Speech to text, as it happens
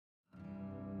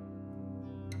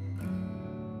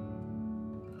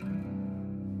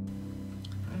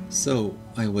So,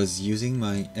 I was using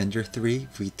my Ender-3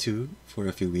 V2 for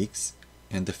a few weeks,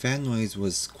 and the fan noise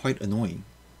was quite annoying,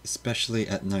 especially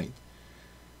at night.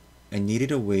 I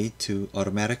needed a way to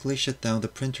automatically shut down the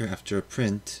printer after a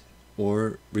print,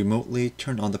 or remotely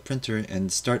turn on the printer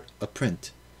and start a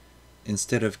print,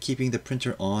 instead of keeping the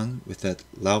printer on with that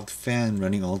loud fan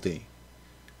running all day.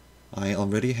 I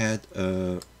already had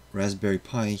a Raspberry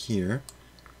Pi here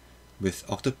with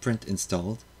Octoprint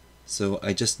installed, so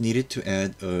I just needed to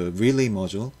add a relay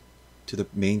module to the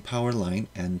main power line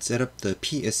and set up the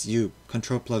PSU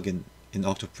control plugin in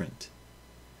Octoprint.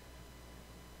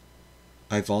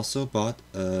 I've also bought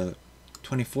a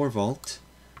 24 volt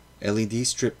LED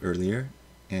strip earlier,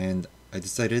 and I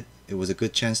decided it was a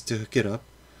good chance to hook it up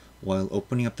while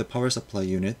opening up the power supply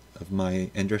unit of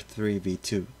my Ender-3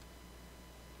 V2.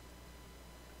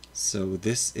 So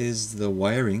this is the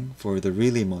wiring for the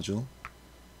relay module.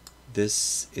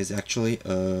 This is actually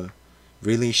a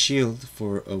relay shield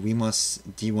for a Wemos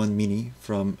D1 Mini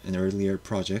from an earlier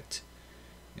project,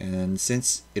 and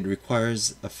since it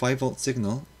requires a 5 volt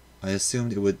signal, I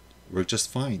assumed it would work just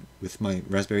fine with my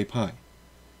Raspberry Pi.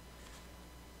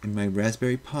 In my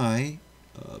Raspberry Pi,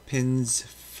 pins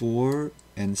 4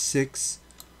 and 6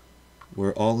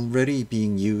 were already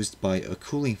being used by a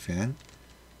cooling fan,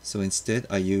 so instead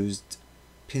I used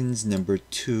pins number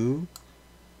 2,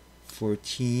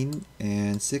 14,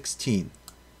 and 16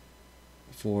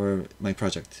 for my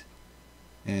project.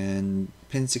 And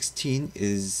pin 16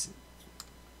 is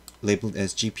labeled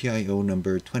as GPIO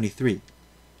number 23.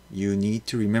 You need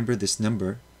to remember this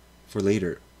number for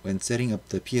later when setting up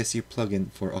the PSU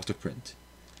plugin for Octoprint.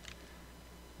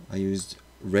 I used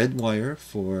red wire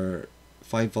for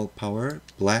 5 volt power,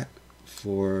 black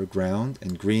for ground,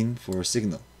 and green for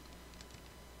signal.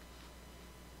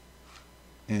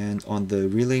 And on the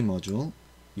relay module,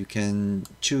 you can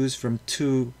choose from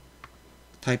two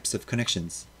types of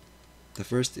connections. The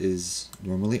first is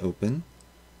normally open,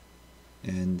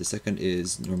 and the second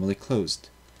is normally closed.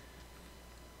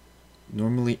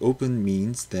 Normally open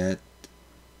means that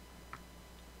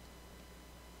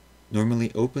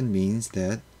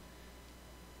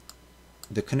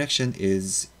the connection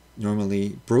is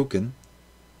normally broken,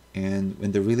 and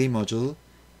when the relay module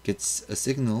gets a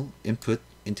signal input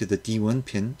into the D1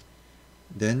 pin,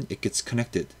 then it gets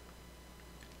connected.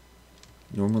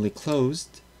 Normally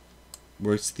closed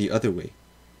works the other way.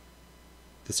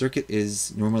 The circuit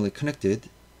is normally connected.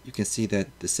 You can see that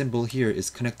the symbol here is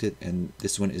connected and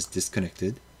this one is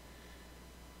disconnected.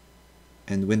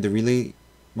 And when the relay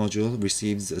module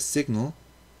receives a signal,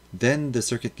 then the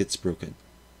circuit gets broken.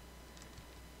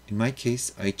 In my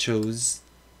case, I chose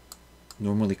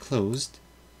normally closed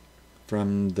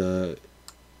from the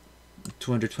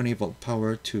 220 volt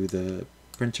power to the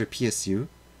printer PSU.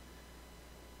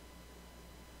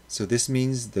 So this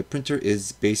means the printer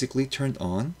is basically turned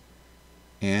on,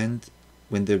 and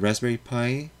when the Raspberry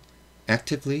Pi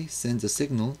actively sends a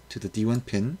signal to the D1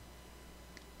 pin,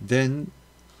 then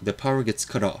the power gets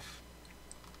cut off.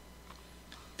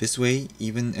 This way,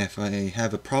 even if I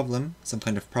have a problem, some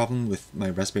kind of problem with my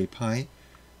Raspberry Pi,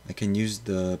 I can use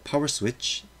the power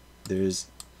switch. There's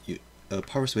a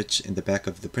power switch in the back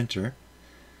of the printer.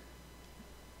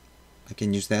 I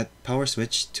can use that power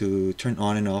switch to turn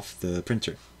on and off the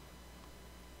printer.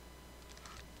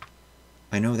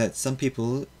 I know that some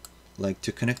people like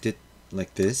to connect it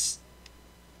like this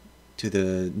to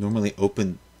the normally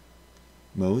open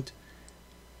mode.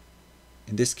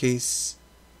 In this case,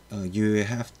 you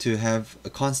have to have a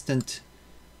constant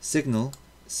signal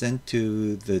sent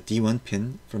to the D1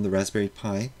 pin from the Raspberry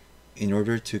Pi in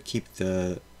order to keep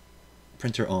the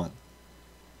printer on.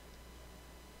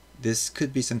 This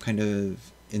could be some kind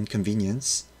of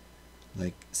inconvenience,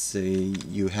 like say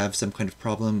you have some kind of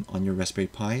problem on your Raspberry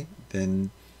Pi, then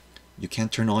you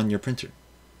can't turn on your printer.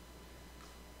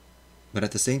 But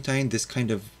at the same time, this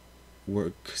kind of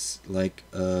works like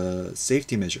a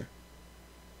safety measure.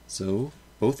 So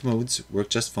both modes work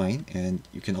just fine, and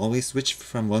you can always switch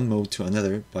from one mode to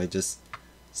another by just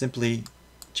simply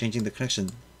changing the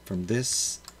connection from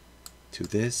this to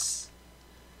this.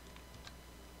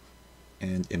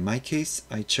 And in my case,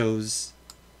 I chose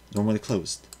normally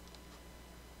closed.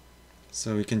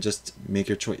 So you can just make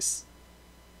your choice.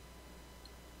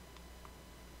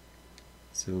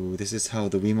 So this is how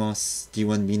the Wemos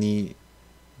D1 Mini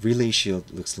relay shield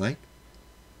looks like.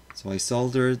 So I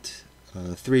soldered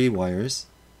 3 wires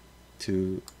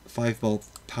to 5 volt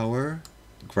power,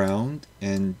 ground,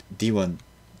 and D1.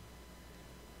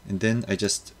 And then I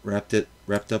just wrapped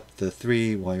up the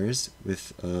 3 wires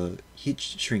with a heat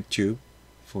shrink tube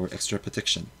for extra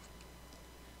protection.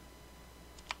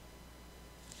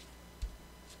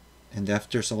 And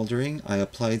after soldering, I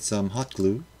applied some hot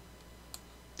glue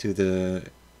to the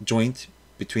joint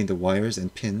between the wires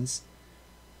and pins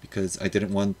because I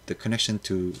didn't want the connection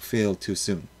to fail too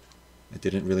soon. I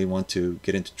didn't really want to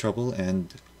get into trouble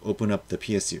and open up the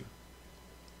PSU.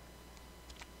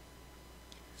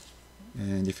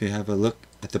 And if you have a look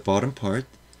at the bottom part,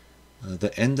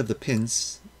 the end of the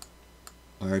pins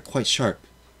are quite sharp.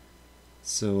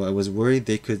 So I was worried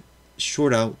they could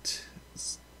short out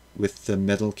with the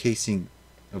metal casing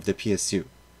of the PSU.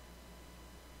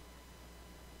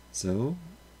 So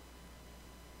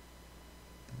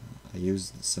I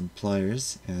used some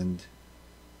pliers and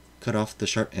cut off the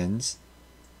sharp ends.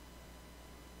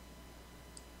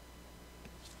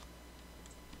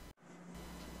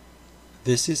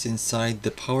 This is inside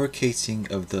the power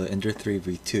casing of the Ender-3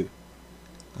 V2.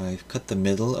 I've cut the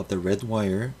middle of the red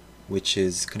wire, which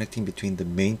is connecting between the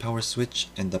main power switch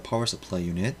and the power supply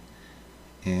unit,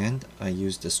 and I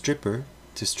used a stripper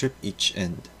to strip each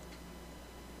end.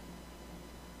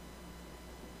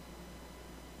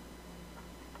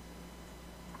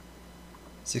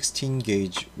 .16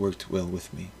 gauge worked well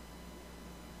with me.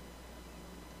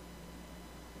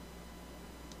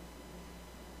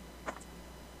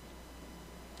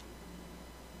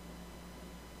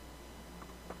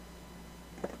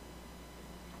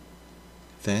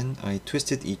 Then I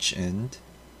twisted each end .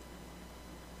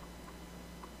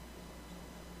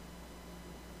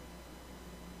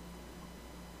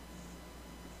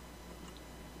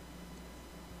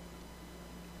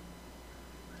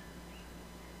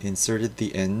 Inserted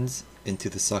the ends into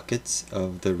the sockets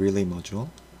of the relay module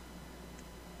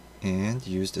and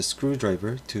used a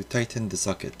screwdriver to tighten the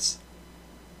sockets.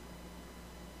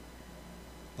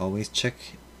 Always check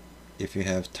if you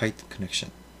have tight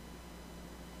connection.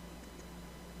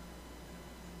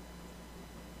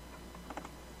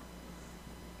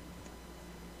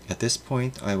 At this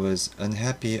point, I was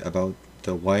unhappy about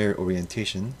the wire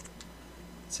orientation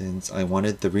since I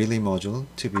wanted the relay module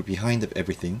to be behind of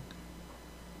everything.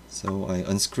 So I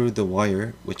unscrewed the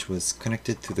wire which was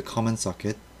connected to the common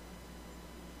socket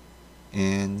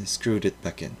and screwed it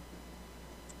back in.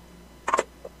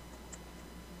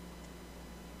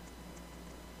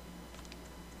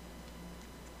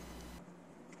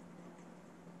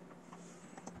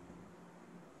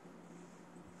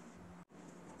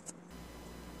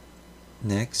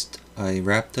 Next, I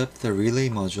wrapped up the relay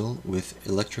module with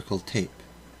electrical tape.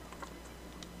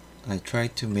 I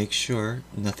tried to make sure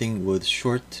nothing would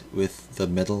short with the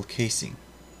metal casing.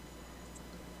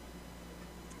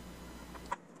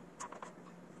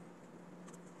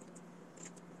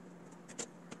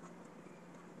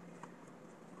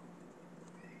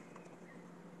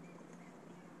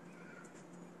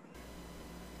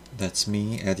 That's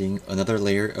me adding another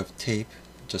layer of tape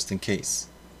just in case.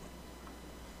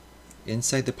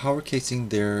 Inside the power casing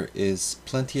there is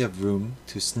plenty of room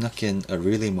to snuck in a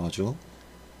relay module,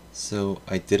 so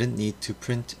I didn't need to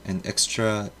print an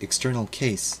extra external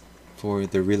case for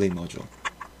the relay module.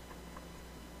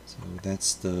 So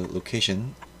that's the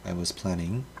location I was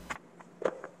planning.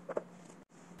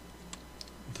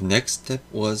 The next step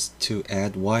was to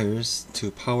add wires to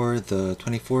power the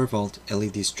 24-volt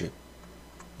LED strip.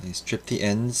 I stripped the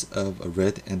ends of a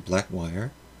red and black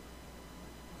wire.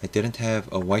 I didn't have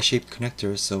a Y-shaped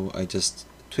connector, so I just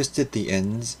twisted the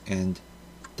ends and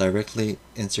directly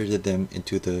inserted them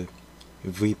into the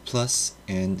V plus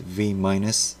and V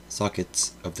minus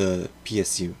sockets of the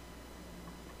PSU.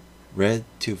 Red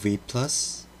to V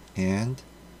plus and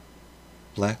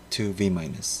black to V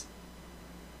minus.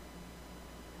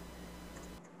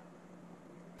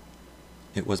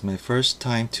 It was my first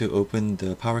time to open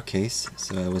the power case,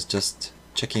 so I was just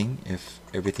checking if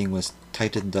everything was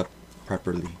tightened up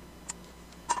properly.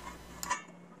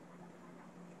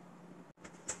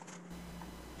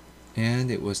 And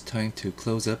it was time to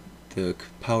close up the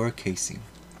power casing.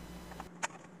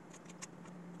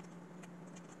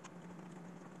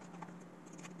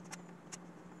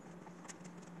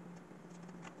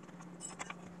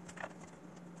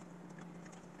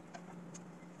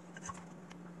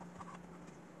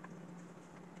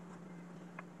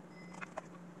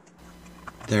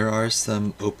 There are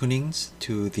some openings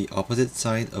to the opposite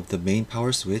side of the main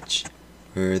power switch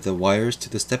where the wires to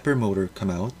the stepper motor come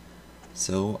out,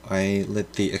 so I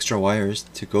let the extra wires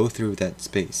to go through that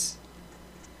space.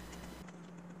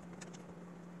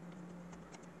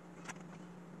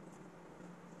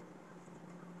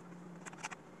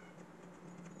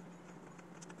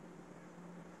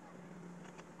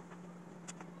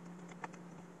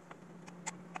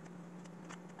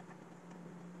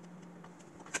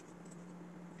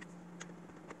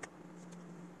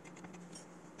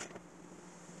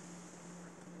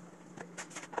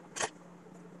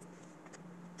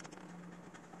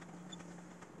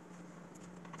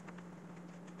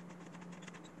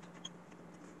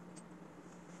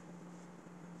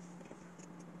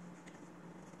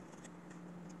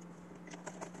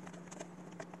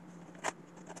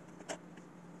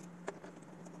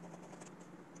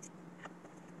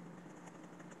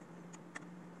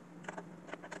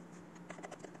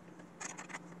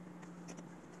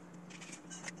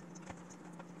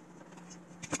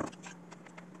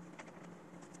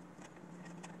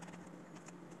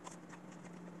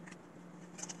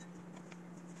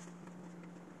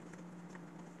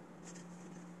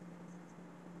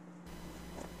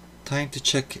 time to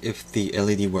check if the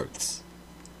LED works.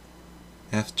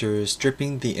 After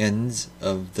stripping the ends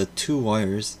of the two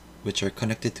wires which are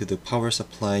connected to the power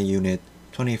supply unit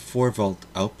 24-volt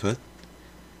output,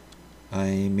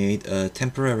 I made a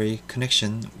temporary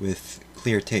connection with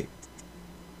clear tape.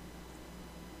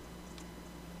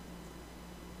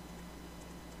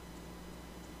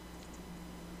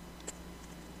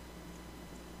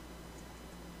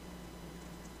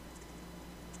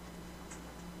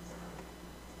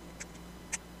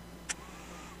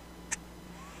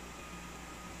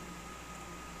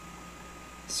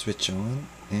 Switch on,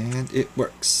 and it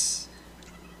works.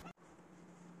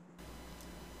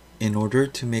 In order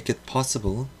to make it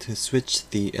possible to switch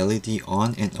the LED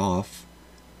on and off,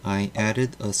 I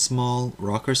added a small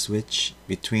rocker switch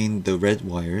between the red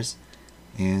wires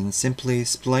and simply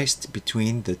spliced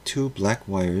between the two black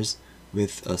wires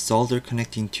with a solder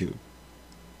connecting tube.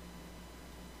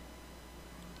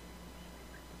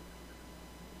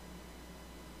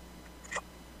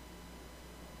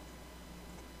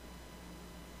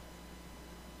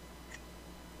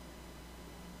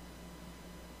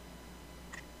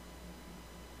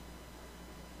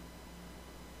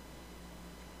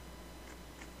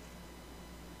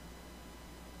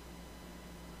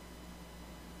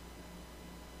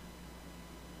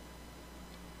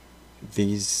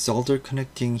 These solder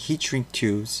connecting heat shrink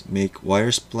tubes make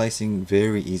wire splicing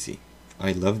very easy.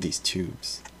 I love these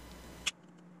tubes.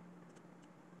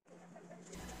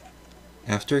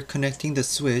 After connecting the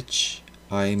switch,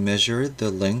 I measured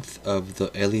the length of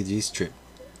the LED strip.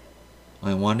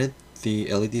 I wanted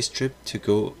the LED strip to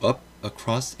go up,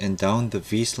 across, and down the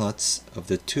V slots of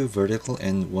the two vertical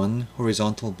and one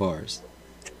horizontal bars.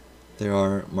 There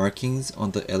are markings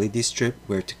on the LED strip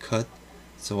where to cut,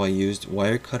 so I used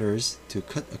wire cutters to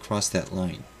cut across that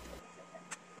line.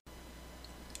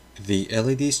 The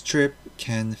LED strip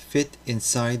can fit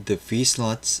inside the V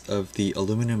slots of the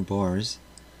aluminum bars,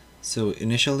 so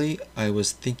initially I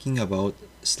was thinking about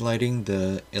sliding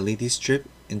the LED strip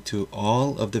into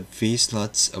all of the V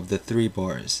slots of the three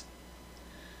bars.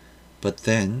 But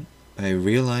then I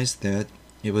realized that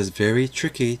it was very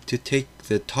tricky to take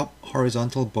the top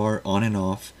horizontal bar on and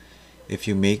off if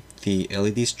you make the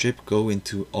LED strip go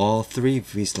into all three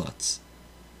V slots.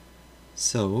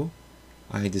 So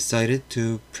I decided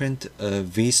to print a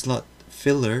V slot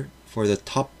filler for the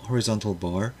top horizontal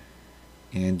bar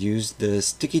and use the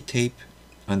sticky tape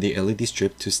on the LED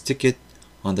strip to stick it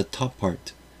on the top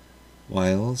part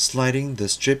while sliding the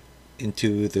strip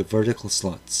into the vertical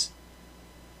slots.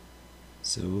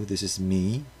 So this is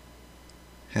me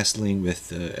hassling with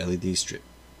the LED strip.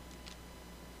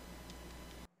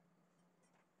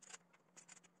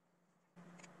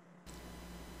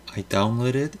 I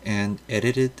downloaded and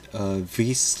edited a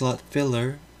V-slot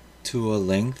filler to a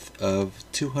length of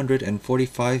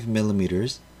 245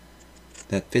 millimeters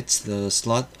that fits the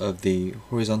slot of the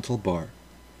horizontal bar.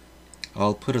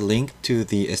 I'll put a link to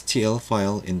the STL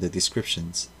file in the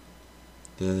descriptions.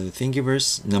 The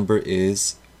Thingiverse number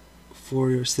is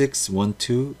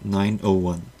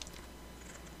 4612901.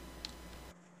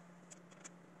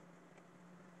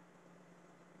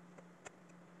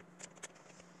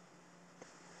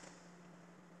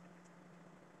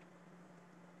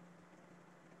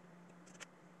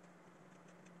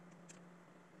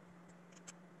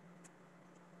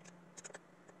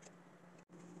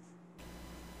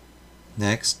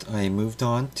 Next, I moved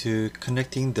on to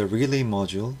connecting the relay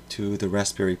module to the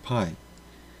Raspberry Pi.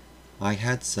 I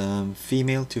had some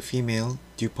female-to-female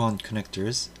DuPont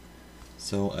connectors,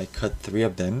 so I cut 3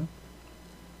 of them,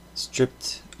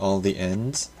 stripped all the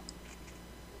ends,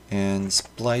 and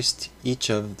spliced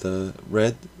each of the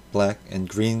red, black, and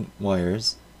green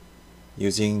wires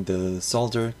using the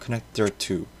solder connector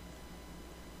tube.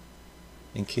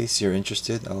 In case you're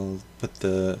interested, I'll put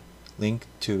the link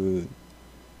to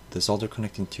the solder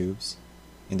connecting tubes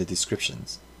in the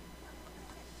descriptions.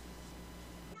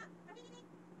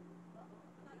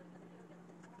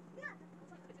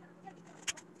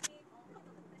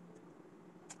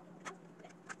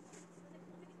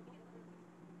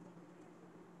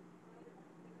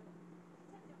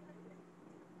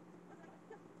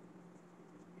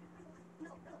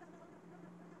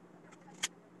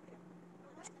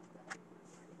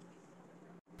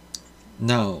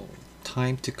 Now,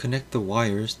 time to connect the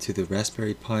wires to the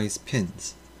Raspberry Pi's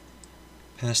pins.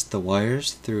 Pass the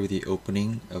wires through the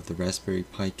opening of the Raspberry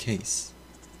Pi case.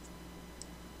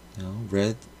 Now,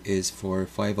 red is for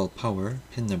 5V power,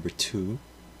 pin number 2.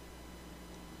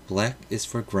 Black is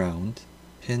for ground,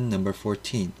 pin number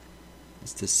 14.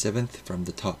 It's the 7th from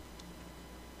the top.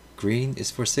 Green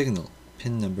is for signal,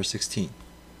 pin number 16.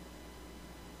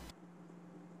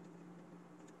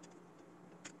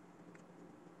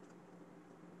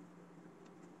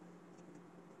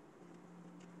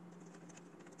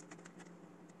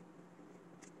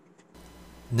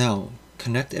 Now,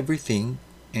 connect everything,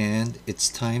 and it's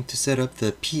time to set up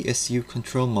the PSU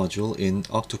control module in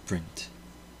Octoprint.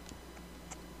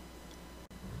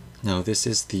 Now this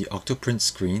is the Octoprint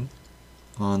screen.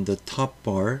 On the top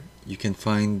bar, you can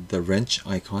find the wrench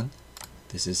icon.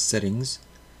 This is settings.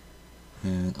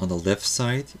 And on the left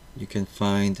side, you can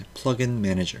find plugin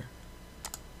manager.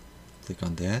 Click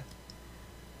on that.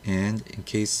 And in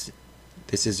case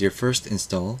this is your first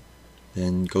install,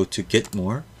 then go to Get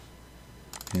More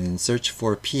and search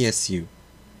for PSU.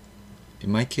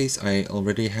 In my case, I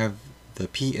already have the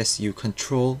PSU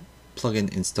control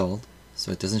plugin installed,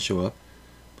 so it doesn't show up,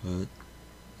 but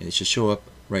it should show up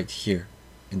right here.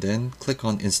 And then click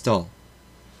on Install.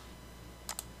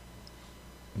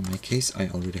 In my case, I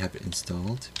already have it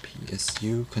installed.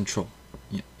 PSU control.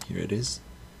 Yeah, here it is.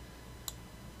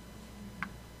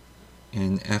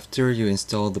 And after you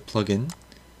install the plugin,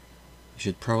 you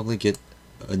should probably get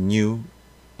a new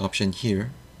option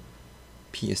here,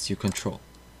 PSU control.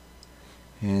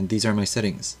 And these are my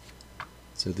settings.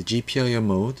 So the GPIO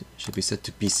mode should be set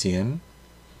to BCM.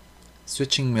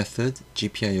 Switching method,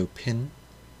 GPIO pin.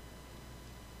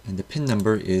 And the pin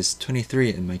number is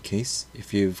 23 in my case.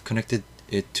 If you've connected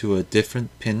it to a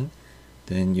different pin,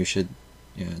 then you should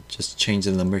just change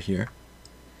the number here.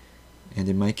 And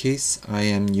in my case, I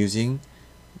am using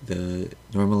the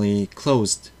normally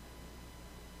closed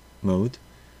mode,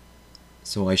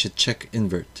 so I should check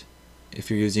invert.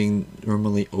 If you're using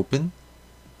normally open,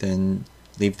 then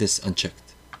leave this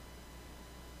unchecked.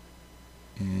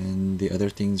 And the other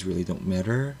things really don't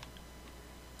matter.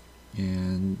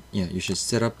 And yeah, you should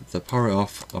set up the power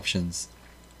off options.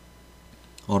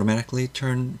 Automatically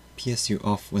turn PSU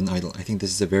off when idle. I think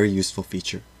this is a very useful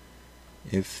feature.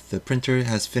 If the printer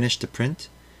has finished the print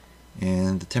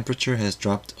and the temperature has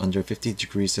dropped under 50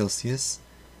 degrees Celsius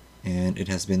and it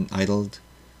has been idled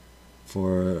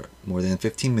for more than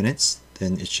 15 minutes,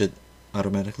 then it should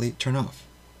automatically turn off.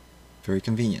 Very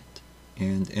convenient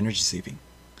and energy saving.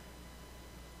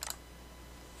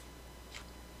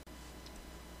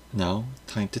 Now,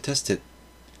 time to test it.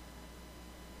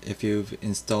 If you've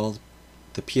installed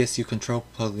the PSU control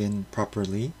plugin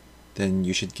properly, then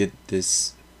you should get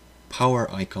this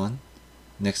power icon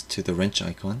next to the wrench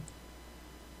icon.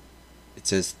 It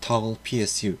says toggle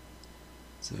PSU.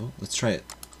 So let's try it.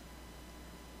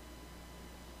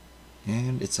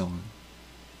 And it's on.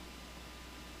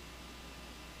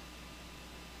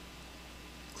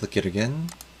 Click it again.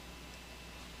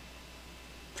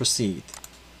 Proceed.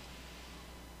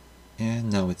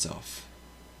 And now it's off.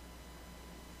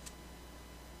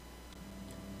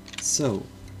 So,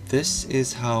 this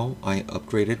is how I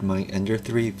upgraded my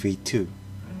Ender-3 V2.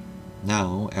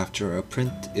 Now, after a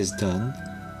print is done,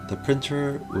 the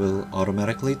printer will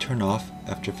automatically turn off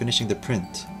after finishing the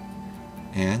print.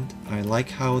 And I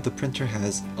like how the printer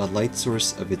has a light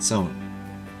source of its own,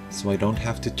 so I don't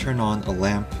have to turn on a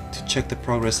lamp to check the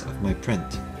progress of my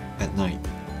print at night.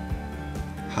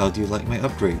 How do you like my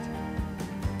upgrade?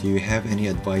 Do you have any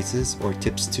advices or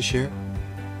tips to share?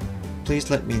 Please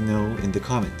let me know in the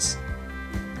comments.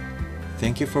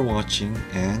 Thank you for watching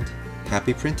and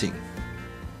happy printing!